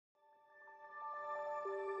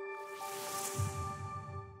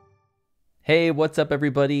Hey, what's up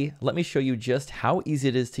everybody? Let me show you just how easy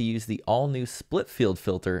it is to use the all-new split field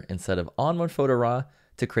filter instead of ON1 Photo RAW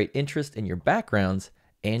to create interest in your backgrounds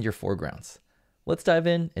and your foregrounds. Let's dive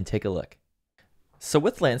in and take a look. So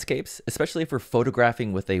with landscapes, especially if we're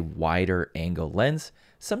photographing with a wider angle lens,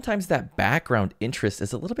 sometimes that background interest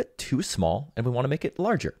is a little bit too small and we want to make it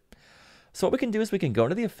larger. So what we can do is we can go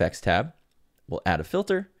into the Effects tab, we'll add a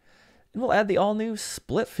filter, and we'll add the all-new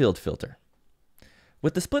split field filter.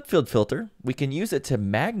 With the split field filter, we can use it to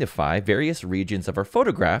magnify various regions of our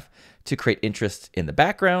photograph to create interest in the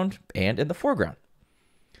background and in the foreground.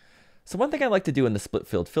 So one thing I like to do in the split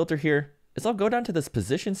field filter here is I'll go down to this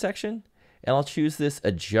position section and I'll choose this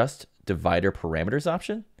adjust divider parameters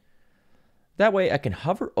option. That way I can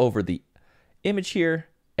hover over the image here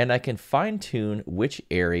and I can fine tune which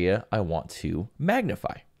area I want to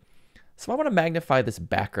magnify. So I want to magnify this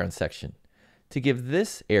background section to give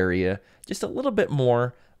this area just a little bit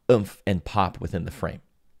more oomph and pop within the frame.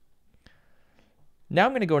 Now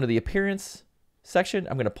I'm going to go into the appearance section.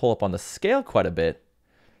 I'm going to pull up on the scale quite a bit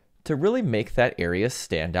to really make that area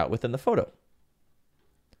stand out within the photo.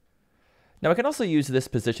 Now I can also use this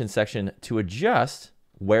position section to adjust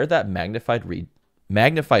where that magnified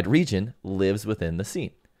region lives within the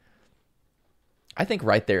scene. I think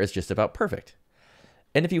right there is just about perfect.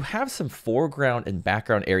 And if you have some foreground and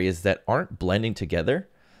background areas that aren't blending together,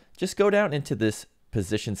 just go down into this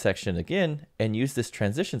position section again and use this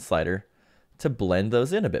transition slider to blend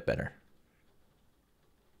those in a bit better.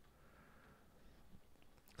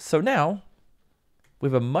 So now we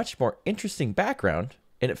have a much more interesting background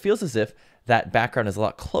and it feels as if that background is a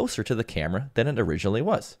lot closer to the camera than it originally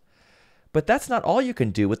was. But that's not all you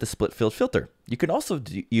can do with the split field filter. You can also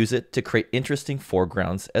use it to create interesting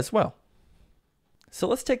foregrounds as well. So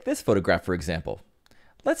let's take this photograph for example.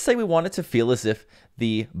 Let's say we want it to feel as if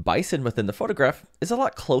the bison within the photograph is a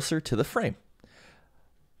lot closer to the frame.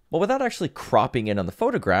 Well, without actually cropping in on the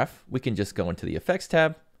photograph, we can just go into the Effects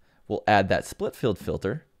tab. We'll add that split field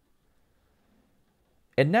filter.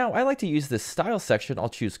 And now I like to use this style section. I'll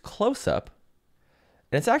choose close up.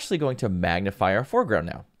 And it's actually going to magnify our foreground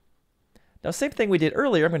now. Now, same thing we did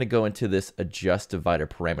earlier. I'm going to go into this adjust divider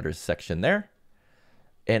parameters section there.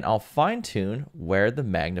 And I'll fine tune where the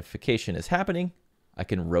magnification is happening. I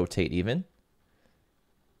can rotate even.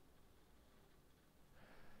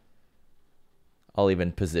 I'll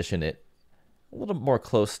even position it a little more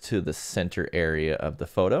close to the center area of the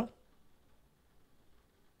photo.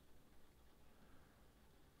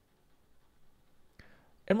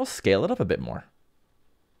 And we'll scale it up a bit more.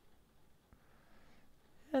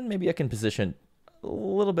 And maybe I can position a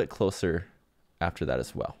little bit closer after that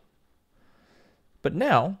as well. But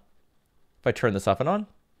now, if I turn this off and on,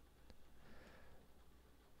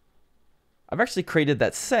 I've actually created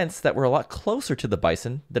that sense that we're a lot closer to the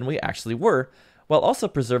bison than we actually were, while also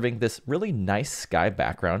preserving this really nice sky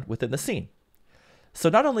background within the scene. So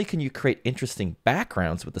not only can you create interesting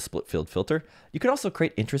backgrounds with the split field filter, you can also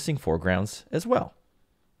create interesting foregrounds as well.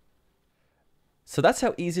 So that's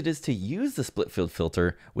how easy it is to use the split field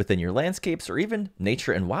filter within your landscapes or even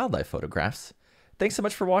nature and wildlife photographs. Thanks so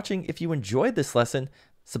much for watching. If you enjoyed this lesson,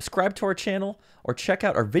 subscribe to our channel or check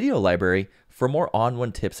out our video library for more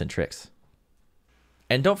ON1 tips and tricks.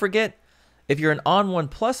 And don't forget, if you're an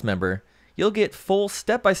ON1 Plus member, you'll get full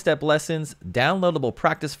step-by-step lessons, downloadable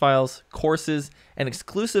practice files, courses, and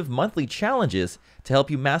exclusive monthly challenges to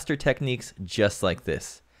help you master techniques just like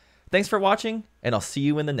this. Thanks for watching, and I'll see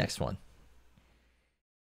you in the next one.